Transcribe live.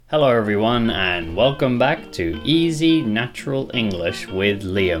Hello everyone and welcome back to Easy Natural English with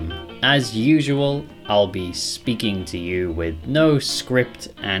Liam. As usual, I'll be speaking to you with no script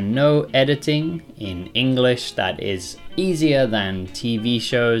and no editing in English that is easier than TV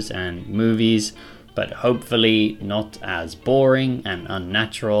shows and movies, but hopefully not as boring and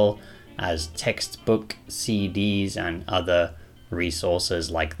unnatural as textbook CDs and other resources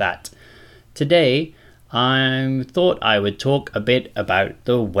like that. Today, I thought I would talk a bit about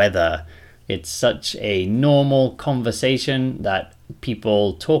the weather. It's such a normal conversation that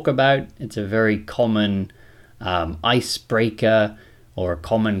people talk about. It's a very common icebreaker or a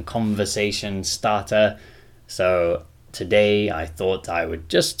common conversation starter. So today I thought I would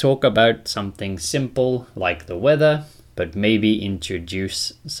just talk about something simple like the weather, but maybe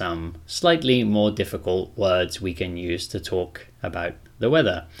introduce some slightly more difficult words we can use to talk about the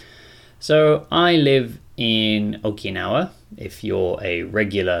weather. So I live in Okinawa. If you're a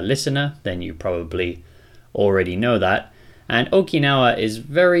regular listener, then you probably already know that. And Okinawa is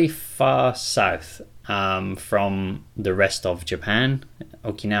very far south from the rest of Japan.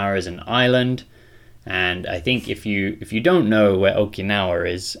 Okinawa is an island. And I think if you don't know where Okinawa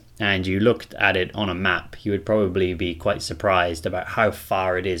is and you looked at it on a map, you would probably be quite surprised about how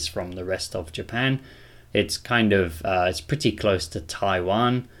far it is from the rest of Japan. It's it's pretty close to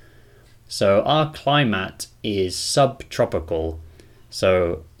Taiwan. So our climate is subtropical.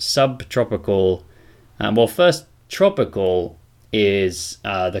 So subtropical, first tropical is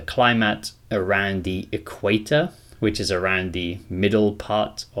the climate around the equator, which is around the middle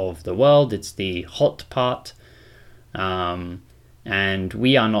part of the world. It's the hot part. And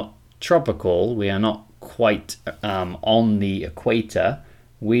we are not tropical. We are not quite on the equator.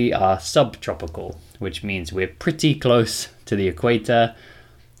 We are subtropical, which means we're pretty close to the equator.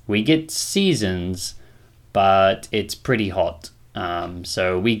 We get seasons, but it's pretty hot.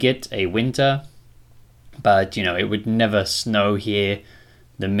 So we get a winter, but it would never snow here.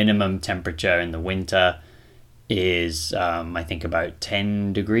 The minimum temperature in the winter is, I think, about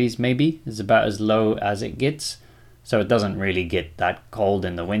 10 degrees maybe. It's about as low as it gets. So it doesn't really get that cold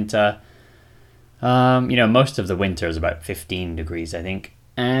in the winter. Most of the winter is about 15 degrees, I think.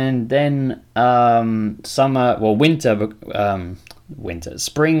 And then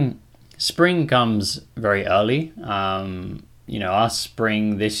spring comes very early. Our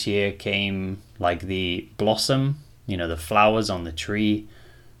spring this year came like the blossom, the flowers on the tree.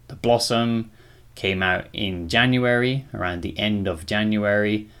 The blossom came out in January, around the end of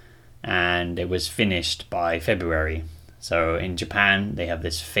January, and it was finished by February. So in Japan, they have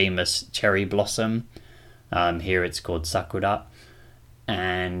this famous cherry blossom. Here it's called sakura.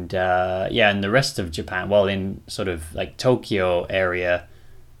 And in the rest of Japan, in sort of like Tokyo area,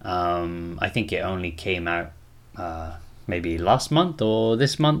 I think it only came out maybe last month or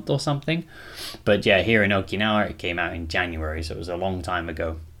this month or something. But yeah, here in Okinawa, it came out in January, so it was a long time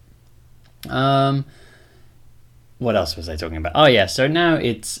ago. What else was I talking about? Oh yeah, so now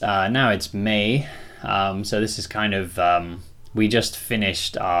it's May. So this is kind of we just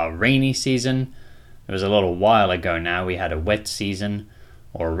finished our rainy season. It was a little while ago now. We had a wet season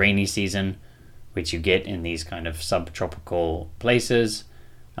or rainy season, which you get in these kind of subtropical places.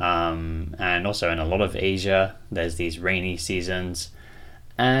 And also in a lot of Asia, there's these rainy seasons.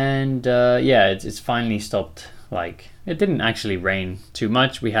 And it's finally stopped. It didn't actually rain too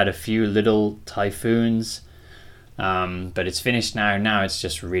much. We had a few little typhoons, but it's finished now. Now it's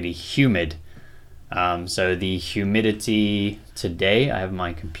just really humid. So the humidity today, I have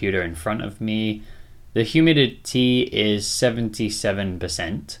my computer in front of me. The humidity is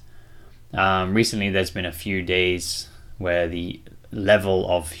 77%. Recently, there's been a few days where the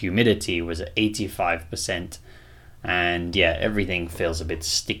level of humidity was at 85%. And everything feels a bit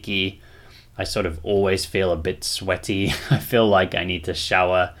sticky. I sort of always feel a bit sweaty. I feel like I need to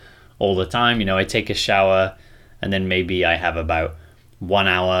shower all the time. I take a shower and then maybe I have about 1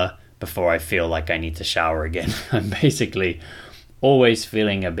 hour before I feel like I need to shower again. I'm basically always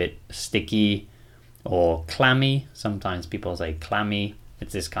feeling a bit sticky or clammy. Sometimes people say clammy.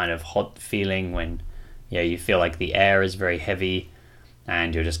 It's this kind of hot feeling when you feel like the air is very heavy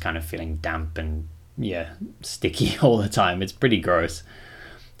and you're just kind of feeling damp and sticky all the time. It's pretty gross.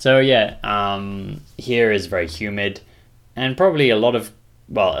 So here is very humid, and probably a lot of,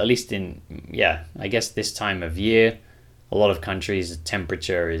 at least in I guess this time of year, a lot of countries the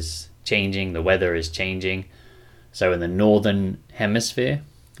temperature is changing, the weather is changing. So in the northern hemisphere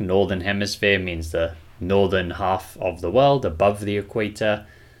means the northern half of the world above the equator.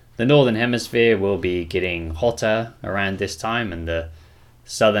 The northern hemisphere will be getting hotter around this time, and the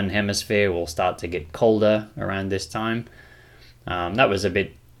southern hemisphere will start to get colder around this time. That was a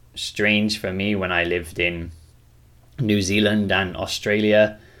bit strange for me when I lived in New Zealand and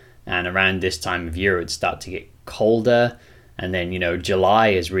Australia, and around this time of year it would start to get colder, and then July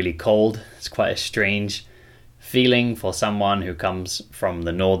is really cold. It's quite a strange feeling for someone who comes from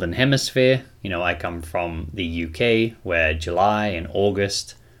the northern hemisphere. I come from the UK, where July and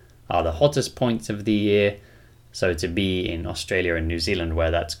August are the hottest points of the year, so to be in Australia and New Zealand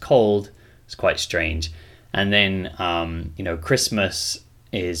where that's cold is quite strange. And then Christmas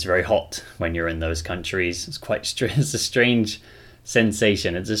is very hot when you're in those countries. It's quite it's a strange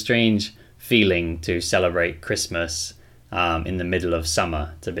sensation. It's a strange feeling to celebrate Christmas in the middle of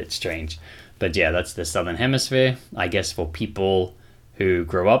summer. It's a bit strange. But yeah, that's the Southern Hemisphere. I guess for people who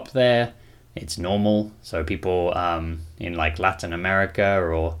grow up there, it's normal. So people in like Latin America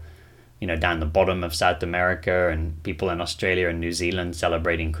or down the bottom of South America, and people in Australia and New Zealand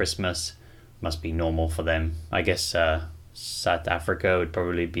celebrating Christmas must be normal for them. I guess South Africa would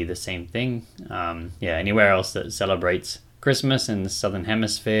probably be the same thing. Anywhere else that celebrates Christmas in the Southern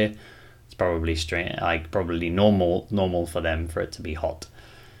Hemisphere, it's probably probably normal for them for it to be hot.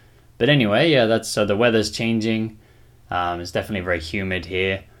 But anyway, yeah, so the weather's changing. It's definitely very humid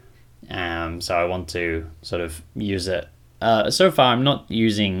here. So I want to sort of use it. So far, I'm not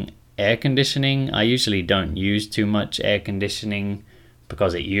using air conditioning. I usually don't use too much air conditioning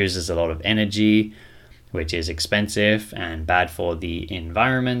because it uses a lot of energy, which is expensive and bad for the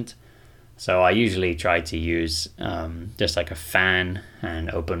environment. So I usually try to use just like a fan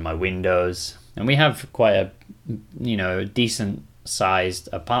and open my windows. And we have quite a decent sized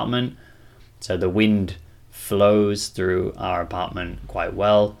apartment, so the wind flows through our apartment quite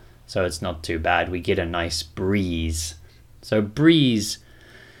well, so it's not too bad. We get a nice breeze. So breeze,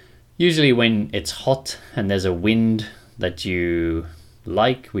 usually when it's hot and there's a wind that you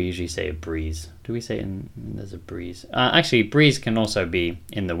like, we usually say a breeze. Do we say there's a breeze? Actually, breeze can also be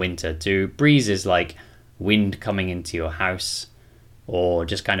in the winter too. Breeze is like wind coming into your house, or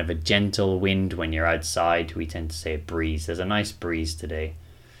just kind of a gentle wind when you're outside. We tend to say a breeze. There's a nice breeze today.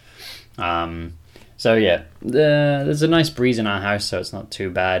 So yeah, there's a nice breeze in our house, so it's not too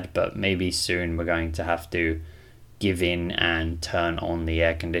bad, but maybe soon we're going to have to give in and turn on the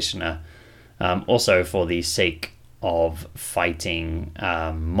air conditioner. Also for the sake of fighting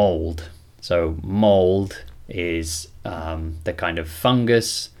mold. So mold is the kind of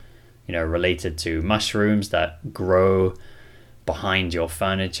fungus, related to mushrooms that grow behind your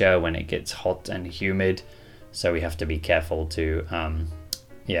furniture when it gets hot and humid. So we have to be careful to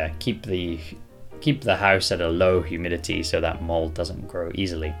keep the house at a low humidity so that mold doesn't grow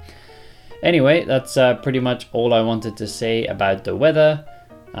easily. Anyway, that's pretty much all I wanted to say about the weather.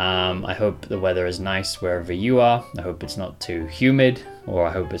 I hope the weather is nice wherever you are. I hope it's not too humid, or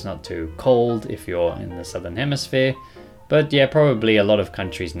I hope it's not too cold if you're in the Southern Hemisphere. But yeah, probably a lot of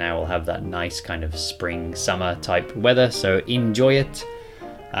countries now will have that nice kind of spring, summer type weather, so enjoy it.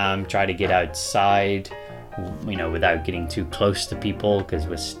 Try to get outside, without getting too close to people, because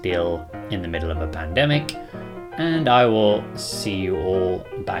we're still in the middle of a pandemic. And I will see you all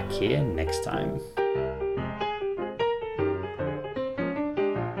back here next time.